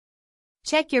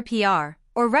Check your PR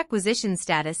or requisition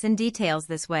status and details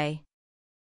this way.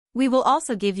 We will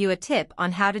also give you a tip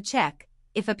on how to check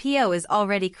if a PO is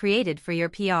already created for your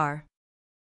PR.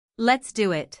 Let's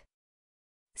do it.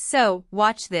 So,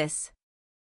 watch this.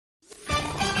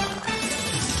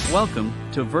 Welcome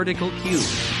to Vertical Cube,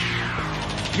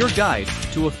 your guide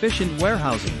to efficient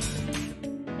warehousing.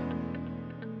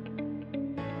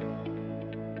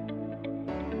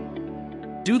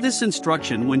 Do this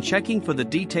instruction when checking for the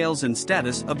details and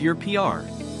status of your PR.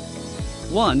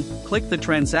 1. Click the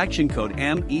transaction code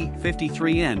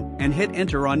ME53N and hit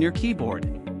Enter on your keyboard.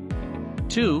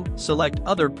 2. Select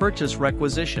Other Purchase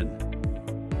Requisition.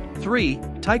 3.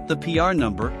 Type the PR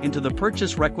number into the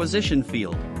Purchase Requisition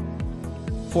field.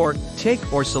 4.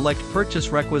 Tick or select Purchase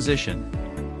Requisition.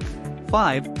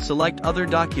 5. Select Other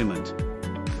Document.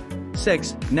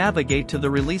 6. Navigate to the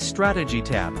Release Strategy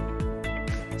tab.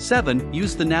 7.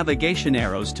 Use the navigation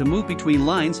arrows to move between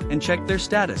lines and check their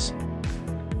status.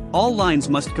 All lines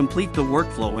must complete the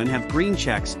workflow and have green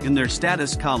checks in their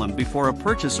status column before a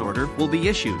purchase order will be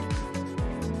issued.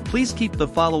 Please keep the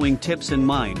following tips in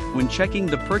mind when checking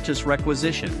the purchase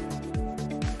requisition.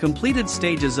 Completed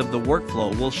stages of the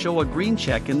workflow will show a green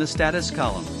check in the status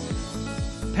column.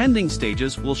 Pending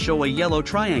stages will show a yellow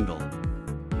triangle.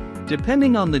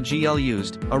 Depending on the GL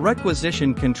used, a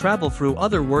requisition can travel through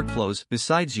other workflows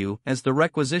besides you as the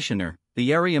requisitioner,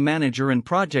 the area manager and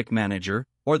project manager,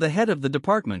 or the head of the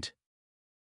department.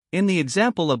 In the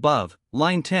example above,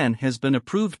 line 10 has been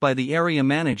approved by the area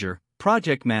manager,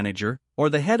 project manager, or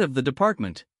the head of the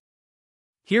department.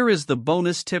 Here is the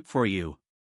bonus tip for you.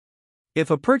 If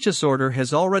a purchase order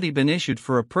has already been issued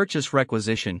for a purchase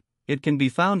requisition, it can be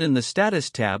found in the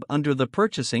Status tab under the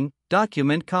Purchasing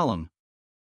Document column.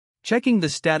 Checking the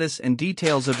status and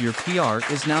details of your PR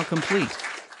is now complete.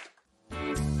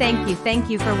 Thank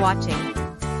you for watching.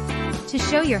 To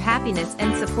show your happiness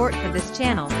and support for this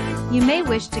channel, you may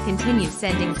wish to continue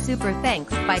sending super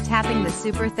thanks by tapping the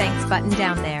super thanks button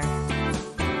down there.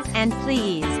 And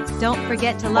please, don't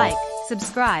forget to like,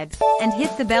 subscribe, and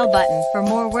hit the bell button for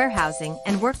more warehousing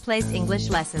and workplace English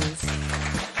lessons.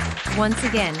 Once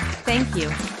again, thank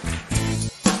you.